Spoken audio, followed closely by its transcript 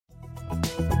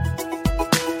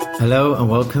Hello and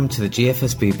welcome to the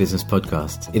GFSB Business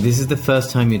Podcast. If this is the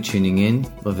first time you're tuning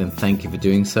in, well then thank you for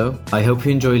doing so. I hope you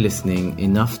enjoy listening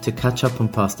enough to catch up on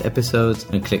past episodes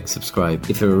and click subscribe.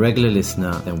 If you're a regular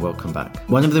listener, then welcome back.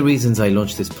 One of the reasons I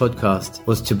launched this podcast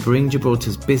was to bring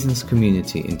Gibraltar's business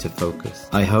community into focus.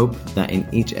 I hope that in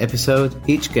each episode,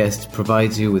 each guest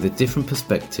provides you with a different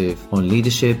perspective on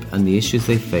leadership and the issues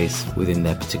they face within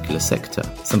their particular sector.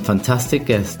 Some fantastic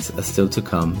guests are still to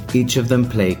come. Each of them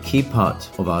play a key part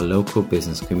of our local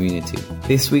business community.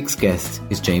 This week's guest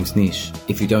is James Neish.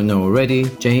 If you don't know already,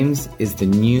 James is the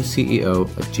new CEO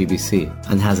of GBC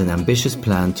and has an ambitious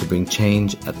plan to bring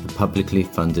change at the publicly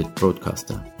funded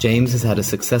broadcaster. James has had a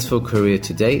successful career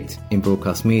to date in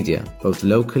broadcast media, both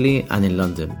locally and in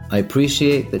London. I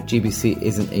appreciate that GBC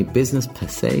isn't a business per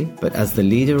se, but as the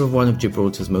leader of one of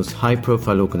Gibraltar's most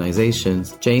high-profile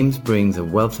organisations, James brings a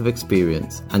wealth of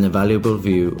experience and a valuable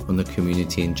view on the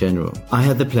community in general. I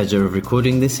had the pleasure of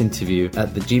recording this interview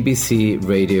at the GBC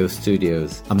radio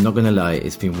studios. I'm not going to lie,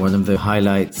 it's been one of the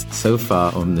highlights so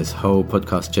far on this whole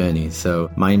podcast journey, so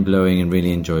mind-blowing and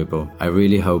really enjoyable. I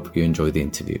really hope you enjoy the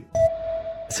interview.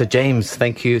 So James,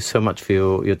 thank you so much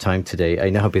for your time today.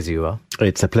 I know how busy you are.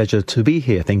 It's a pleasure to be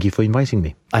here. Thank you for inviting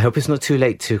me. I hope it's not too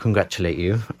late to congratulate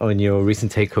you on your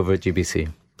recent takeover at GBC.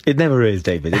 It never is,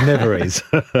 David. It never is.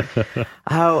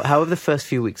 How have the first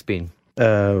few weeks been?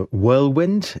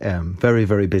 Whirlwind, very,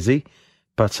 very busy,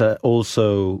 but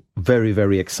also very,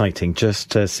 very exciting.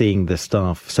 Just seeing the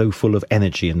staff so full of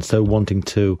energy and so wanting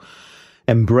to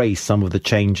embrace some of the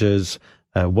changes.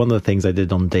 One of the things I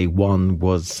did on day one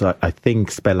was, I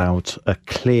think, spell out a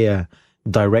clear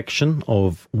direction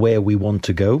of where we want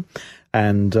to go.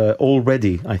 And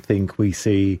already, I think we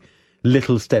see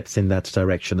little steps in that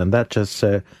direction. And that just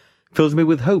fills me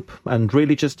with hope and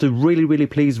really just really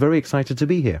pleased, very excited to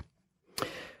be here.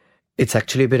 It's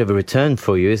actually a bit of a return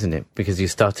for you, isn't it? Because you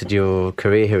started your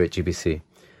career here at GBC.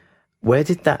 Where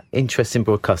did that interest in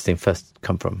broadcasting first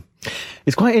come from?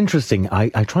 It's quite interesting. I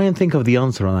try and think of the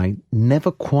answer and I never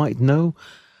quite know.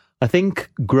 I think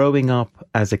growing up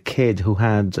as a kid who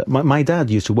had... My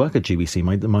dad used to work at GBC.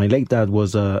 My late dad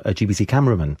was a GBC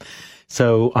cameraman.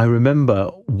 So I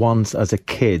remember once as a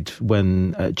kid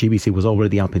when GBC was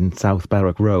already up in South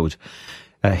Barrack Road,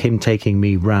 him taking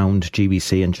me round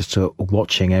GBC and just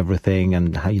watching everything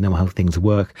and how things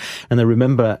work. And I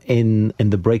remember in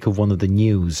the break of one of the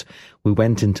news, we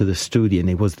went into the studio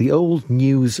and it was the old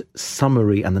news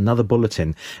summary and another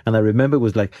bulletin. And I remember it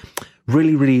was like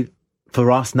really, for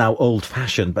us now, old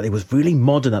fashioned, but it was really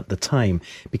modern at the time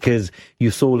because you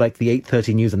saw like the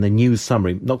 8:30 news and the news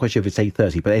summary. Not quite sure if it's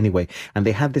 8:30, but anyway. And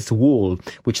they had this wall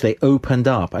which they opened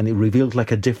up and it revealed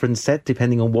like a different set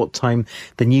depending on what time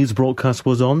the news broadcast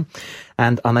was on.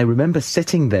 And I remember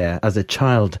sitting there as a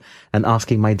child and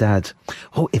asking my dad,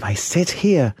 oh, if I sit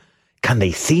here, can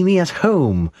they see me at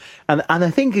home? And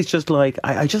I think it's just like,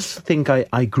 I just think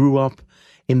I grew up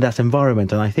in that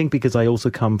environment. And I think because I also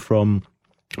come from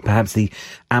perhaps the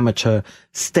amateur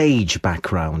stage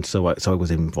background. So I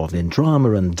was involved in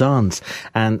drama and dance.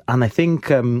 And I think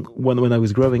when I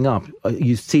was growing up,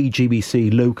 you see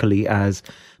GBC locally as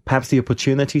perhaps the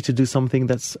opportunity to do something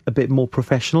that's a bit more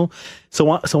professional. So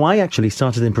I actually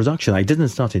started in production. I didn't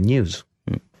start in news.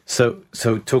 So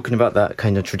talking about that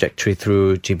kind of trajectory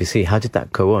through GBC, how did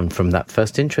that go on from that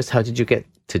first interest? How did you get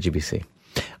to GBC?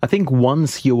 I think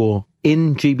once you're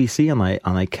in GBC,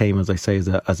 and I came, as I say,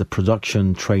 as a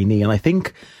production trainee, and I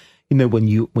think, when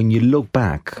you look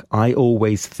back, I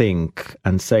always think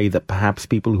and say that perhaps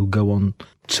people who go on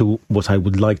to what I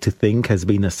would like to think has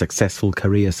been a successful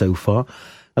career so far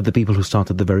are the people who start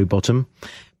at the very bottom,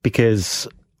 because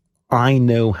I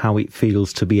know how it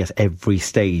feels to be at every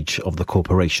stage of the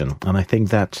corporation. And I think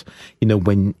that,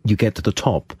 when you get to the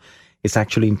top, it's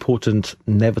actually important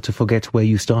never to forget where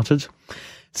you started.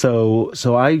 So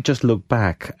I just look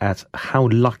back at how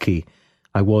lucky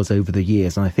I was over the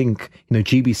years. And I think,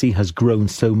 GBC has grown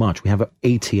so much. We have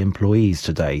 80 employees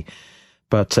today.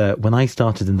 But when I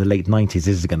started in the late 90s, this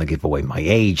is going to give away my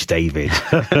age, David.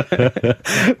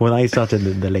 When I started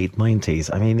in the late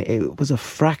 90s, I mean, it was a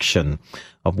fraction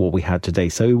of what we had today.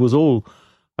 So it was all,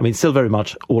 still very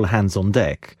much all hands on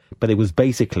deck. But it was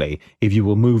basically, if you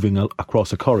were moving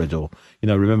across a corridor,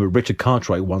 I remember Richard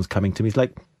Cartwright once coming to me, he's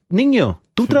like, Niño,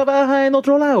 tú trabajas en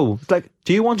otro lado. It's like,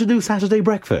 do you want to do Saturday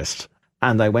breakfast?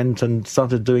 And I went and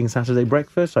started doing Saturday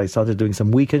breakfast. I started doing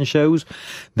some weekend shows.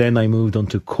 Then I moved on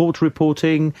to court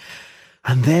reporting.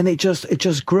 And then it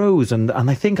just grows. And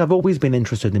I think I've always been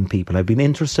interested in people. I've been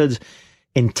interested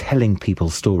in telling people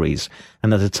stories.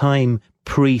 And at a time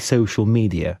pre-social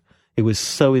media, it was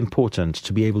so important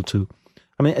to be able to,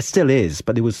 it still is,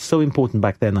 but it was so important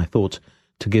back then, I thought,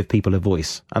 to give people a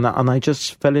voice. And I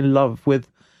just fell in love with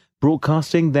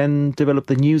broadcasting, then developed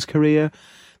the news career,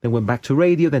 then went back to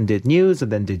radio, then did news,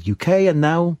 and then did UK, and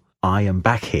now I am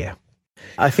back here.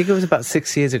 I think it was about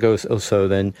 6 years ago or so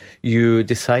then you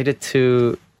decided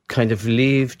to kind of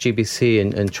leave GBC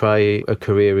and try a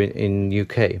career in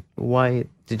UK. Why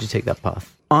did you take that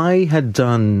path? I had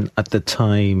done, at the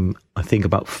time, I think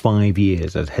about 5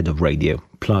 years as head of radio,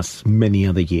 plus many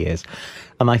other years.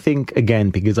 And I think,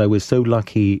 again, because I was so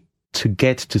lucky to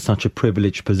get to such a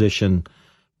privileged position,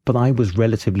 but I was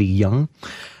relatively young.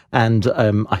 And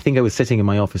I think I was sitting in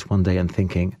my office one day and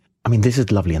thinking, I mean, this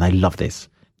is lovely and I love this.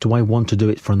 Do I want to do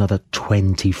it for another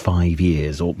 25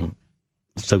 years or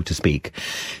so to speak?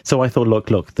 So I thought,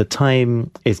 look, the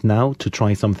time is now to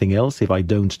try something else. If I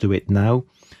don't do it now,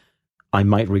 I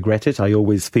might regret it. I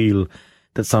always feel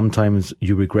that sometimes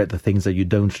you regret the things that you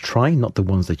don't try, not the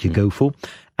ones that you go for.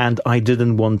 And I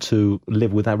didn't want to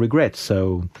live with that regret.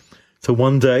 So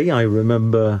one day I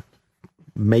remember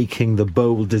making the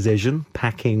bold decision,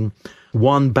 packing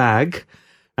one bag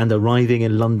and arriving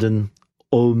in London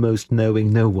almost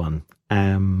knowing no one.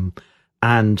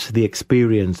 And the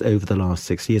experience over the last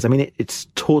 6 years, I mean, it's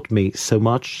taught me so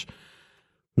much,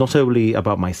 not only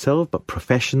about myself, but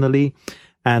professionally.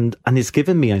 And it's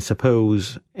given me, I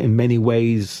suppose, in many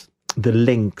ways, the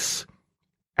links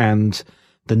and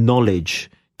the knowledge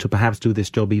to perhaps do this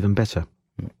job even better.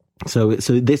 So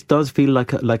this does feel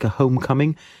like a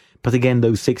homecoming. But again,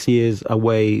 those 6 years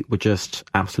away were just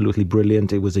absolutely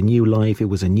brilliant. It was a new life. It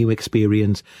was a new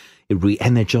experience. It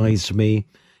re-energized me.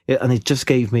 And it just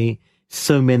gave me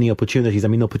so many opportunities. I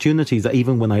mean, opportunities that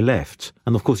even when I left,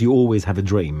 and of course you always have a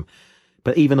dream,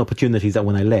 but even opportunities that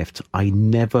when I left, I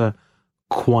never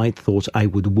quite thought I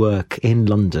would work in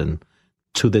London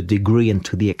to the degree and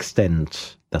to the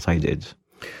extent that I did.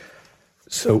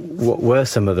 So what were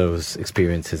some of those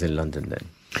experiences in London then?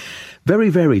 Very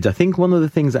varied. I think one of the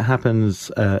things that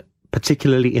happens,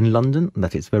 particularly in London,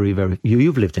 that it's very, very...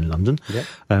 You've lived in London.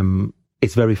 Yeah.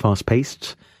 It's very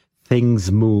fast-paced.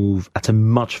 Things move at a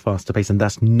much faster pace, and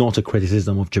that's not a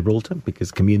criticism of Gibraltar,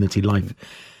 because community life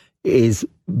is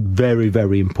very,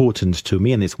 very important to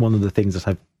me, and it's one of the things that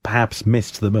I've perhaps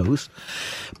missed the most.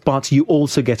 But you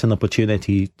also get an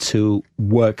opportunity to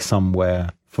work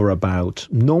somewhere for about...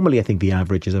 Normally, I think the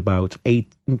average is about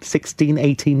 16,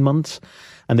 18 months,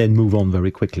 and then move on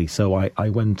very quickly. So I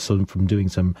went from doing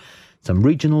some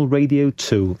regional radio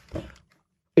to,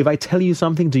 if I tell you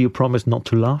something, do you promise not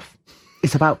to laugh?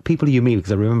 It's about people you meet,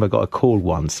 because I remember I got a call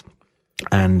once,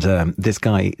 and this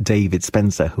guy, David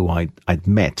Spencer, who I'd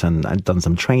met and I'd done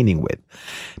some training with,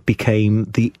 became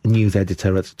the news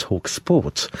editor at Talk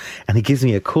Sport. And he gives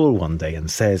me a call one day and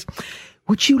says,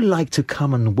 would you like to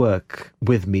come and work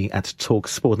with me at Talk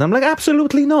Sport? And I'm like,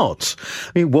 absolutely not.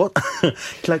 I mean, what?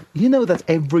 It's like, you know that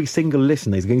every single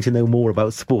listener is going to know more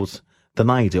about sports than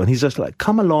I do. And he's just like,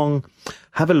 come along,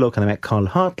 have a look. And I met Carl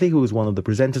Hartley, who was one of the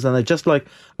presenters. And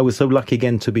I was so lucky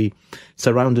again to be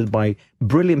surrounded by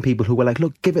brilliant people who were like,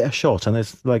 look, give it a shot. And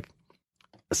it's like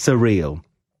surreal.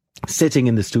 Sitting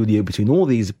in the studio between all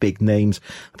these big names.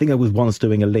 I think I was once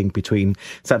doing a link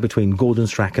sat between Gordon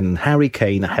Strachan and Harry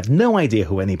Kane. I had no idea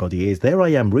who anybody is. There I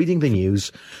am reading the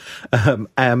news.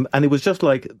 And it was just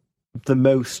like the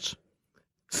most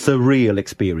surreal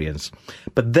experience.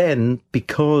 But then,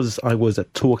 because I was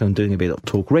at Talk and doing a bit of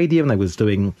Talk Radio, and I was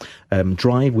doing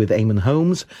Drive with Eamon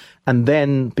Holmes, and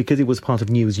then because it was part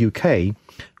of News UK,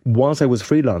 whilst I was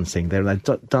freelancing there, and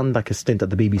I'd done like a stint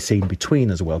at the BBC in between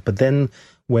as well. But then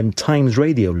when Times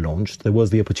Radio launched, there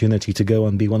was the opportunity to go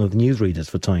and be one of the newsreaders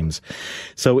for Times.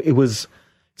 So it was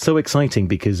so exciting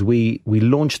because we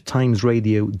launched Times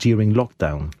Radio during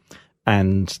lockdown,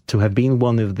 and to have been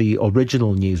one of the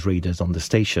original newsreaders on the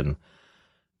station,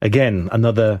 again,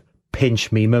 another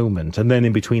pinch me moment. And then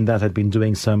in between that, I'd been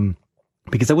doing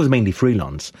because I was mainly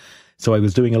freelance, so I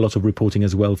was doing a lot of reporting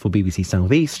as well for BBC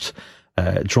South East,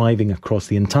 driving across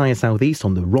the entire South East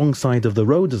on the wrong side of the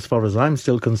road, as far as I'm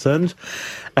still concerned.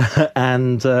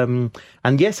 And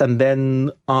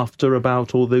then after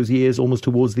about all those years, almost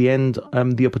towards the end,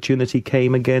 the opportunity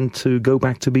came again to go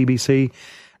back to BBC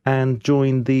and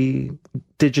join the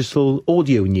digital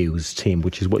audio news team,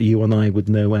 which is what you and I would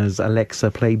know as Alexa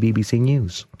Play BBC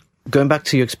News. Going back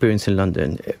to your experience in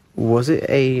London, was it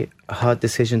a hard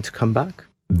decision to come back?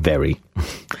 Very.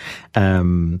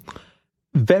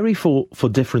 Very for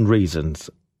different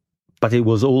reasons, but it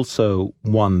was also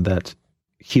one that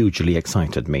hugely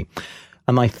excited me.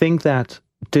 And I think that,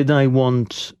 did I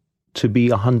want to be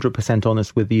 100%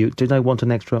 honest with you, did I want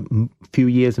an extra few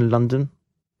years in London?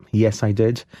 Yes, I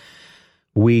did.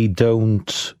 We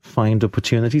don't find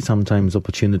opportunity. Sometimes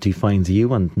opportunity finds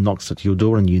you and knocks at your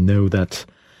door, and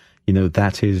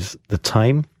that is the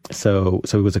time. So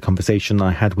it was a conversation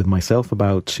I had with myself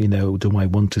about, do I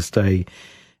want to stay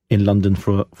in London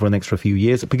for an extra few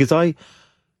years? Because I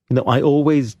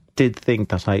always did think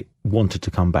that I wanted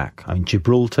to come back. I mean,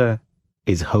 Gibraltar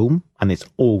is home, and it's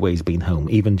always been home,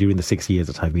 even during the 6 years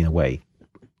that I've been away.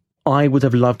 I would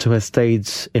have loved to have stayed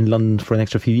in London for an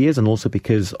extra few years, and also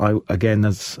because I, again,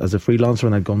 as a freelancer,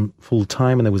 and I'd gone full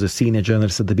time, and I was a senior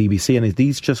journalist at the BBC, and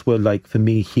these just were, like, for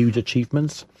me, huge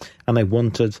achievements, and I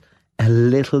wanted a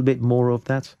little bit more of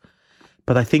that.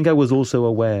 But I think I was also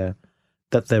aware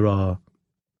that there are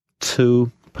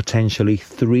 2, potentially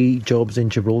 3 jobs in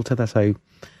Gibraltar that I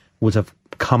would have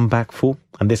come back for,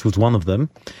 and this was one of them.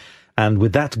 And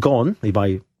with that gone, if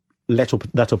I let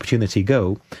that opportunity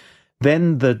go,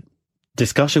 then the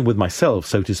discussion with myself,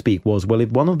 so to speak, was, well, if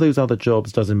one of those other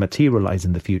jobs doesn't materialize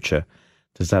in the future,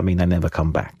 does that mean I never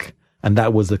come back? And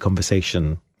that was the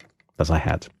conversation that I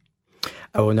had.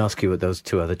 I won't ask you what those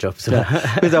 2 other jobs are.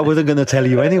 Because I wasn't going to tell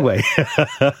you anyway.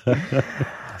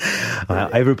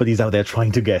 Everybody's out there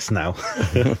trying to guess now.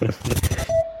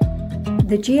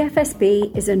 The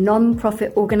GFSB is a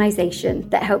non-profit organisation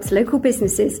that helps local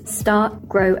businesses start,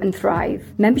 grow and thrive.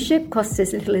 Membership costs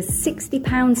as little as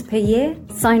 £60 per year.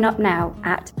 Sign up now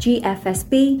at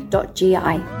gfsb.gi.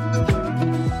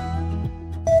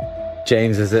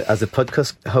 James, as a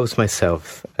podcast host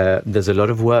myself, there's a lot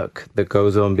of work that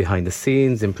goes on behind the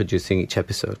scenes in producing each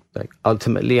episode. Like,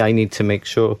 ultimately, I need to make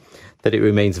sure that it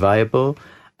remains viable,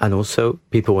 and also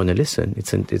people want to listen.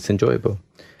 It's enjoyable.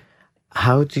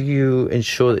 How do you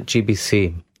ensure that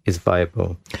GBC is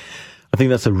viable? I think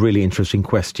that's a really interesting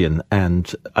question,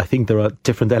 and I think there are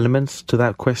different elements to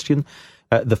that question.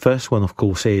 The first one, of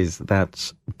course, is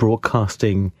that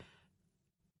broadcasting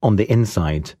on the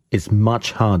inside is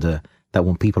much harder than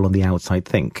what people on the outside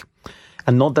think.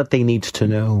 And not that they need to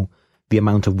know the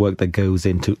amount of work that goes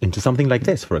into something like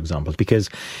this, for example, because,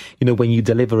 when you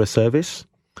deliver a service,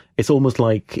 it's almost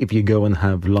like if you go and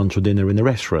have lunch or dinner in a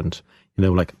restaurant.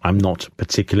 Like, I'm not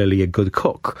particularly a good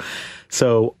cook.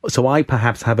 So I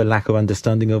perhaps have a lack of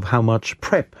understanding of how much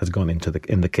prep has gone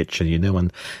in the kitchen,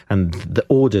 and the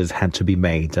orders had to be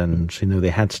made, and, they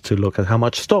had to look at how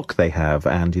much stock they have,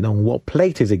 and, what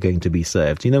plate is it going to be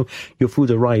served? Your food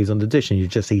arrives on the dish and you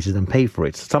just eat it and pay for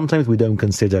it. Sometimes we don't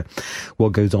consider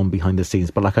what goes on behind the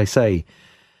scenes. But like I say,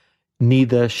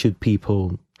 neither should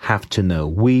people have to know.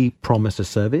 We promise a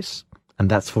service, and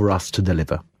that's for us to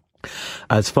deliver.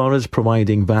 As far as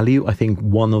providing value, I think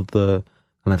one of the,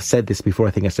 and I've said this before, I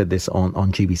think I said this on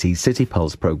GBC's City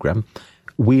Pulse program,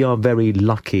 we are very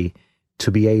lucky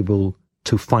to be able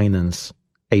to finance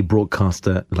a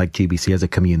broadcaster like GBC as a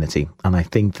community. And I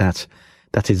think that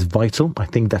is vital. I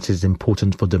think that is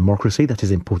important for democracy. That is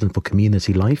important for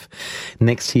community life.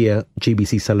 Next year,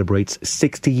 GBC celebrates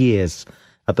 60 years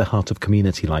at the heart of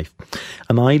community life.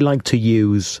 And I like to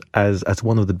use as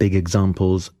one of the big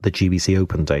examples the GBC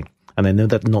Open Day. And I know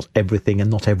that not everything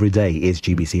and not every day is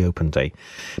GBC Open Day.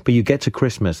 But you get to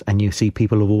Christmas and you see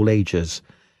people of all ages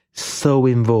so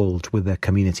involved with their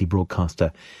community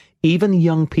broadcaster. Even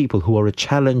young people who are a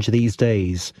challenge these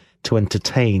days to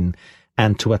entertain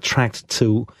and to attract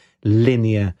to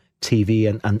linear TV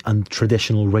and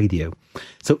traditional radio.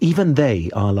 So even they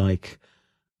are like,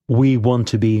 we want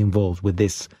to be involved with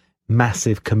this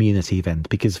massive community event,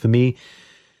 because for me,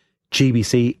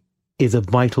 GBC is a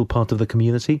vital part of the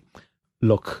community.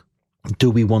 Look,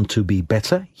 do we want to be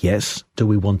better? Yes. Do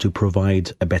we want to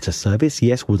provide a better service?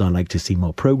 Yes. Would I like to see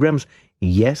more programs?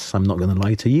 Yes. I'm not going to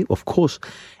lie to you. Of course,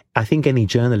 I think any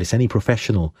journalist, any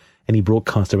professional, any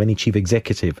broadcaster, any chief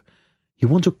executive, you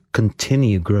want to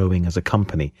continue growing as a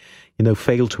company.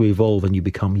 Fail to evolve and you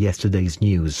become yesterday's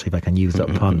news, if I can use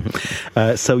that pun.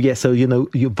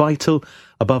 You're vital.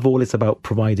 Above all, it's about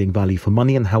providing value for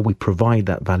money and how we provide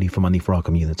that value for money for our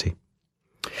community.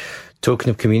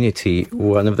 Talking of community,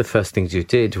 one of the first things you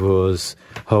did was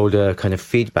hold a kind of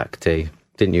feedback day,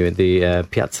 didn't you, in the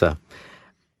Piazza?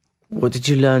 What did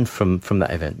you learn from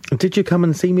that event? Did you come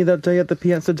and see me that day at the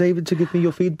Piazza, David, to give me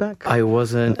your feedback? I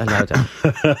wasn't allowed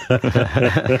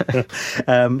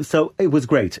to. So it was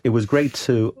great. It was great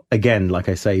to, again, like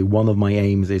I say, one of my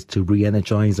aims is to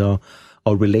re-energize our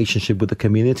relationship with the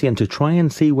community and to try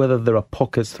and see whether there are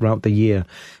pockets throughout the year,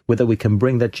 whether we can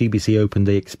bring that GBC Open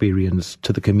Day experience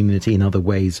to the community in other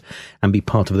ways and be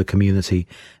part of the community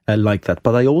like that.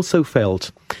 But I also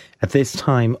felt at this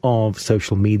time of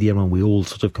social media, and we all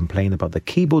sort of complain about the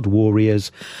keyboard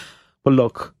warriors, well,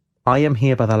 look, I am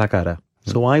here para la cara.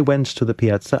 So I went to the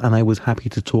piazza and I was happy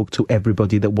to talk to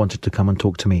everybody that wanted to come and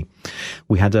talk to me.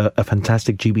 We had a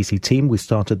fantastic GBC team. We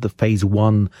started the phase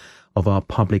 1 of our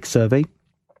public survey.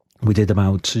 We did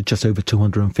about just over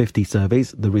 250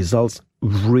 surveys. The results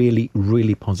really,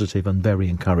 really positive and very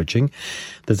encouraging.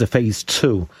 There's a phase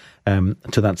 2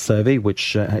 to that survey,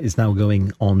 which is now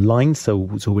going online. So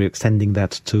we're extending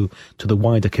that to the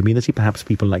wider community, perhaps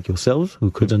people like yourselves who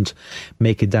couldn't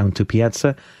make it down to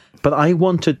Piazza. But I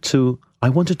wanted to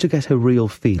get a real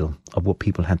feel of what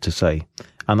people had to say.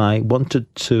 And I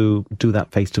wanted to do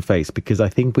that face to face because I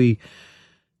think we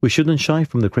shouldn't shy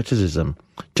from the criticism,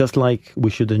 just like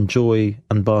we should enjoy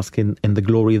and bask in the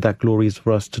glory. That glory is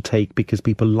for us to take because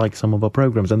people like some of our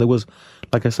programs. And there was,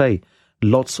 like I say,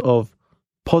 lots of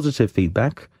positive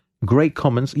feedback, great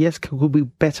comments. Yes, could be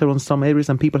better on some areas,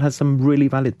 and people had some really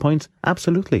valid points.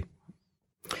 Absolutely.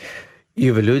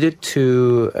 You've alluded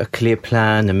to a clear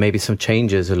plan and maybe some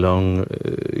changes along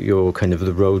your kind of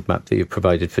the roadmap that you've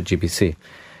provided for GBC.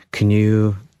 Can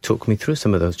you talk me through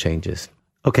some of those changes?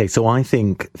 Okay, so I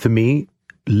think for me,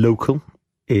 local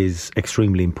is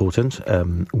extremely important.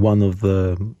 One of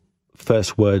the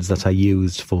first words that I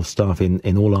used for staff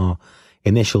in all our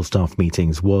initial staff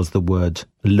meetings was the word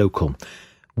local,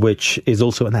 which is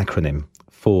also an acronym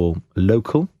for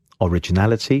local,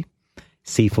 originality,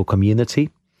 C for community,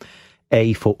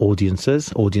 A for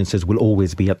audiences. Audiences will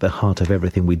always be at the heart of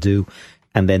everything we do.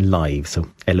 And then live, so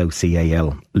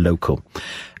LOCAL, local.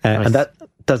 Nice. And that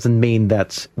doesn't mean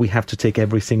that we have to tick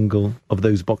every single of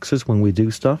those boxes when we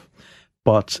do stuff.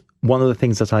 But one of the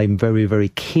things that I'm very, very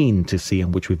keen to see,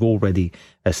 and which we've already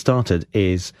started,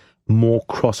 is more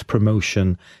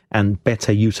cross-promotion and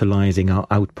better utilising our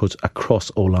output across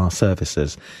all our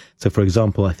services. So, for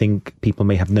example, I think people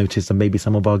may have noticed that maybe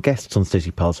some of our guests on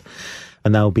City Pulse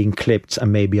are now being clipped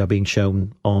and maybe are being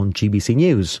shown on GBC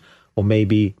News, or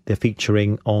maybe they're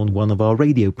featuring on one of our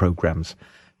radio programmes.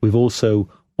 We've also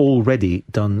already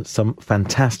done some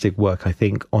fantastic work, I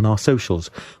think, on our socials.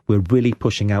 We're really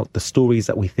pushing out the stories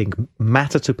that we think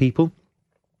matter to people,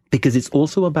 because it's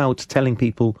also about telling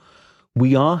people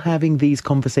we are having these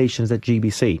conversations at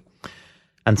GBC.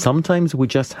 And sometimes we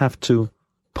just have to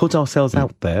put ourselves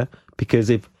out there, because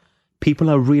if people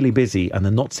are really busy and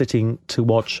are not sitting to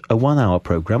watch a 1 hour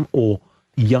program, or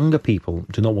younger people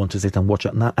do not want to sit and watch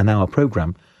an hour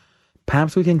program,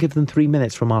 perhaps we can give them 3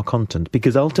 minutes from our content.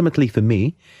 Because ultimately for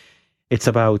me, it's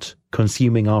about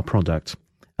consuming our product.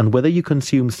 And whether you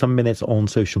consume some minutes on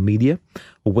social media,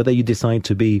 or whether you decide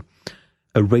to be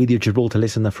a Radio Gibraltar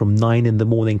listener from 9 in the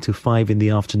morning to 5 in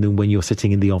the afternoon when you're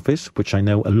sitting in the office, which I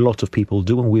know a lot of people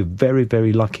do, and we're very,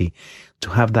 very lucky to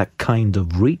have that kind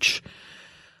of reach,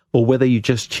 or whether you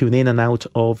just tune in and out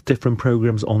of different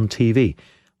programs on TV.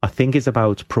 I think it's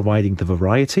about providing the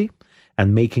variety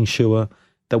and making sure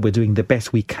that we're doing the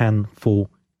best we can for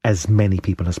as many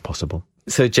people as possible.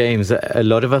 So, James, a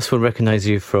lot of us will recognise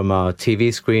you from our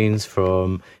TV screens,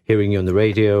 from hearing you on the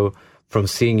radio, from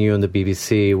seeing you on the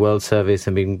BBC World Service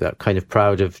and being that kind of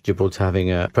proud of Gibraltar having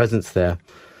a presence there.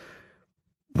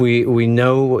 We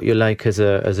know what you're like as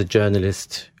a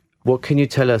journalist. What can you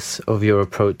tell us of your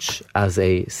approach as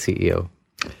a CEO?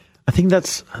 I think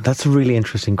that's a really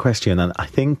interesting question, and I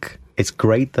think it's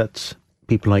great that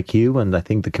people like you and I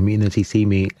think the community see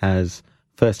me as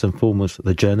first and foremost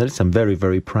the journalist. I'm very,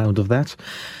 very proud of that.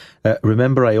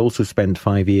 Remember, I also spent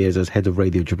 5 years as head of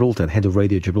Radio Gibraltar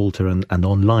and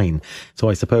online. So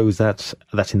I suppose that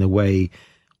in a way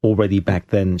already back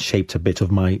then shaped a bit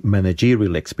of my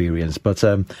managerial experience. But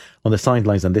on the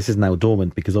sidelines, and this is now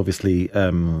dormant because obviously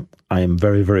I am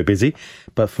very, very busy.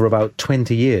 But for about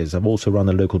 20 years, I've also run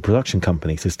a local production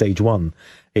company. So Stage One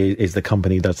is the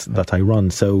company that I run.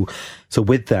 So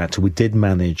with that, we did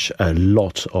manage a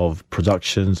lot of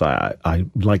productions. I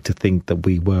like to think that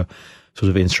we were sort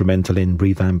of instrumental in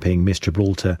revamping Miss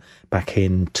Gibraltar back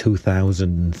in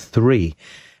 2003,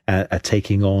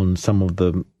 taking on some of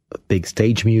the big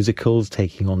stage musicals,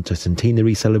 taking on to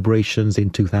centenary celebrations in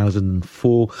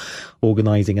 2004,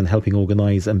 organising and helping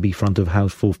organise and be front of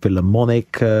house for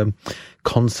Philharmonic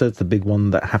concerts, the big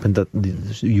one that happened at the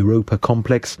Europa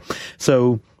complex.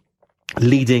 So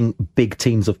leading big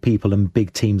teams of people and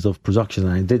big teams of production.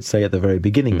 And I did say at the very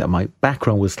beginning that my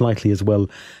background was slightly as well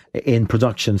in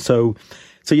production. So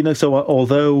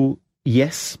although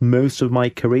yes, most of my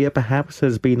career perhaps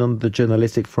has been on the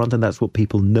journalistic front, and that's what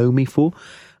people know me for,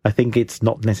 I think it's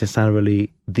not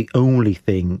necessarily the only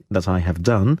thing that I have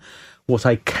done. What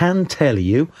I can tell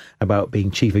you about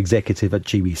being chief executive at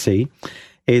GBC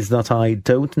is that I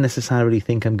don't necessarily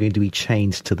think I'm going to be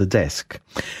chained to the desk.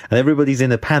 And everybody's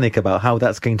in a panic about how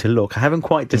that's going to look. I haven't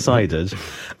quite decided,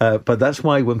 but that's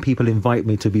why when people invite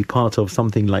me to be part of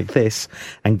something like this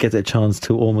and get a chance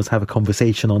to almost have a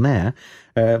conversation on air,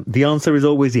 the answer is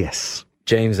always yes.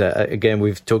 James, again,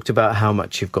 we've talked about how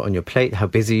much you've got on your plate, how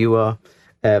busy you are.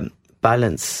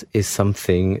 Balance is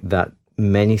something that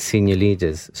many senior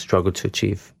leaders struggle to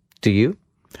achieve. Do you?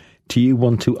 Do you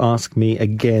want to ask me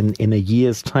again in a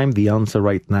year's time? The answer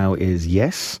right now is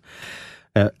yes.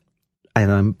 And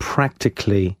I'm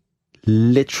practically,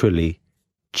 literally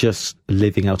just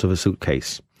living out of a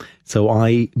suitcase. So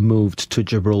I moved to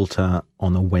Gibraltar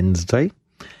on a Wednesday.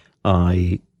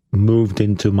 I moved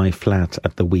into my flat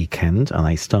at the weekend and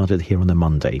I started here on a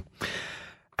Monday.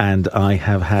 And I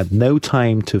have had no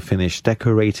time to finish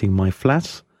decorating my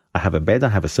flat. I have a bed, I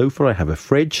have a sofa, I have a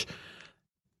fridge.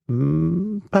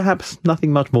 Perhaps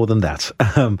nothing much more than that.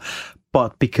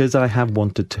 But because I have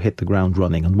wanted to hit the ground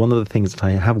running, and one of the things that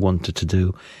I have wanted to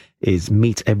do is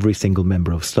meet every single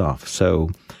member of staff. So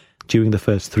during the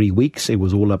first 3 weeks, it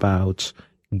was all about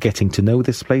getting to know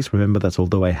this place. Remember that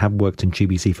although I have worked in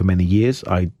GBC for many years,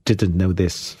 I didn't know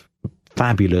this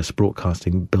fabulous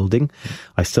broadcasting building.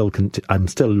 I'm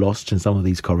still lost in some of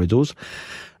these corridors.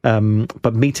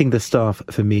 But meeting the staff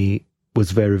for me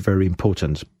was very, very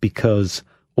important, because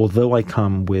although I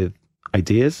come with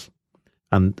ideas,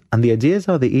 and the ideas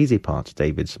are the easy part,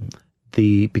 David,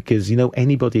 because,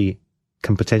 anybody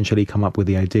can potentially come up with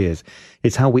the ideas.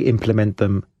 It's how we implement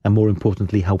them, and more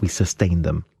importantly, how we sustain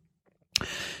them.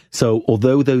 So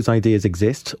although those ideas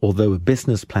exist, although a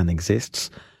business plan exists,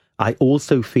 I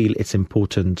also feel it's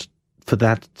important for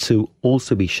that to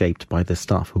also be shaped by the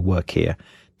staff who work here,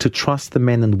 to trust the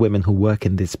men and women who work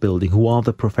in this building, who are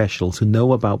the professionals, who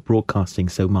know about broadcasting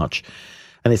so much.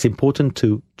 And it's important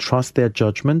to trust their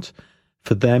judgment,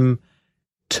 for them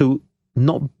to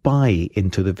not buy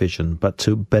into the vision, but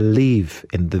to believe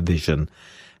in the vision.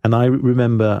 And I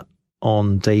remember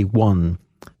on day one,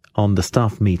 on the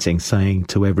staff meeting, saying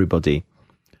to everybody,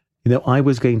 I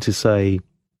was going to say,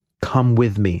 come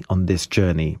with me on this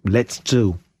journey. Let's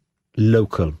do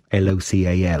local,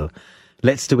 LOCAL.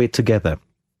 Let's do it together.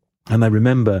 And I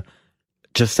remember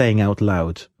just saying out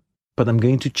loud, but I'm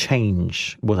going to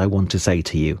change what I want to say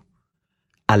to you.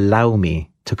 Allow me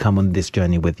to come on this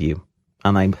journey with you.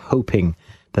 And I'm hoping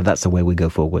that that's the way we go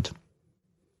forward.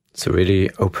 It's a really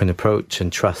open approach,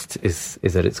 and trust is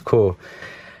at its core.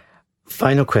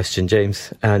 Final question,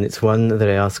 James, and it's one that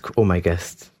I ask all my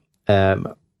guests.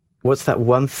 What's that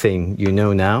one thing you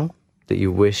know now that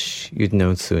you wish you'd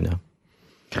known sooner?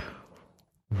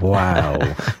 Wow.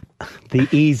 The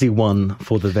easy one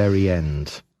for the very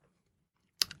end.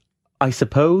 I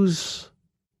suppose,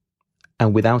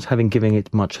 and without having given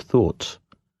it much thought,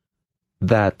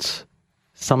 that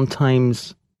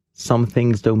sometimes some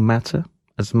things don't matter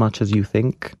as much as you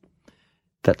think,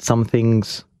 that some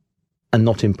things are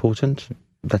not important,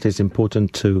 that it's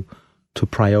important to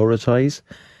prioritize,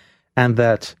 and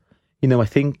that, I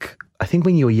think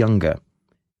when you're younger,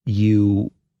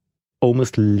 you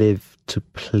almost live to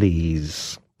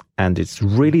please, and it's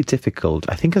really difficult,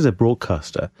 I think, as a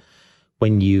broadcaster,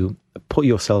 when you put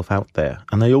yourself out there.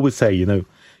 And I always say, you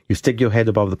stick your head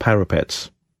above the parapet,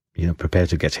 prepare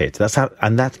to get hit.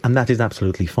 That is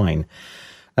absolutely fine.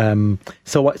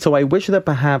 So I wish that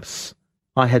perhaps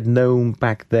I had known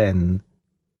back then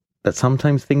that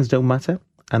sometimes things don't matter,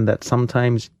 and that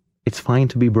sometimes it's fine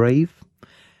to be brave,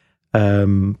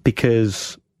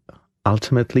 because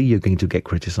ultimately you're going to get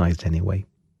criticized anyway.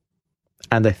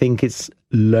 And I think it's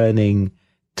learning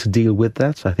to deal with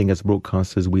that. I think as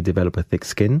broadcasters, we develop a thick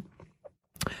skin.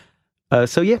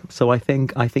 So I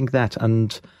think that,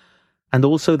 and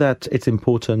also that it's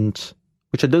important,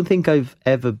 which I don't think I've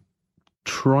ever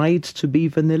tried to be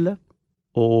vanilla,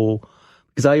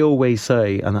 because I always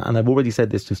say, and I've already said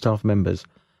this to staff members,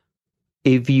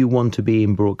 if you want to be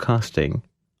in broadcasting,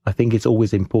 I think it's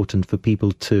always important for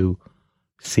people to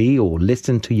see or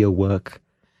listen to your work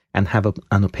and have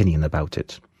an opinion about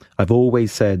it. I've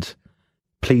always said,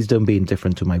 please don't be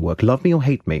indifferent to my work. Love me or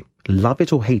hate me. Love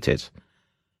it or hate it.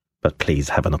 But please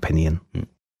have an opinion.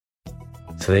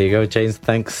 So there you go, James.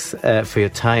 Thanks for your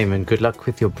time, and good luck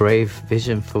with your brave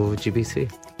vision for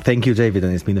GBC. Thank you, David,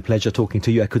 and it's been a pleasure talking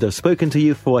to you. I could have spoken to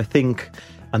you for, I think,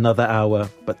 another hour,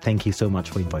 but thank you so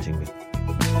much for inviting me.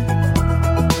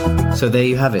 So there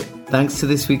you have it. Thanks to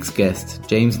this week's guest,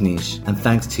 James Neish, and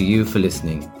thanks to you for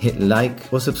listening. Hit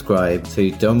like or subscribe so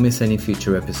you don't miss any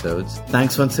future episodes.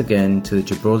 Thanks once again to the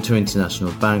Gibraltar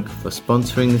International Bank for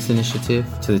sponsoring this initiative,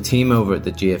 to the team over at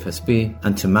the GFSB,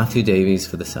 and to Matthew Davies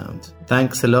for the sound.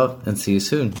 Thanks a lot, and see you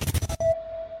soon.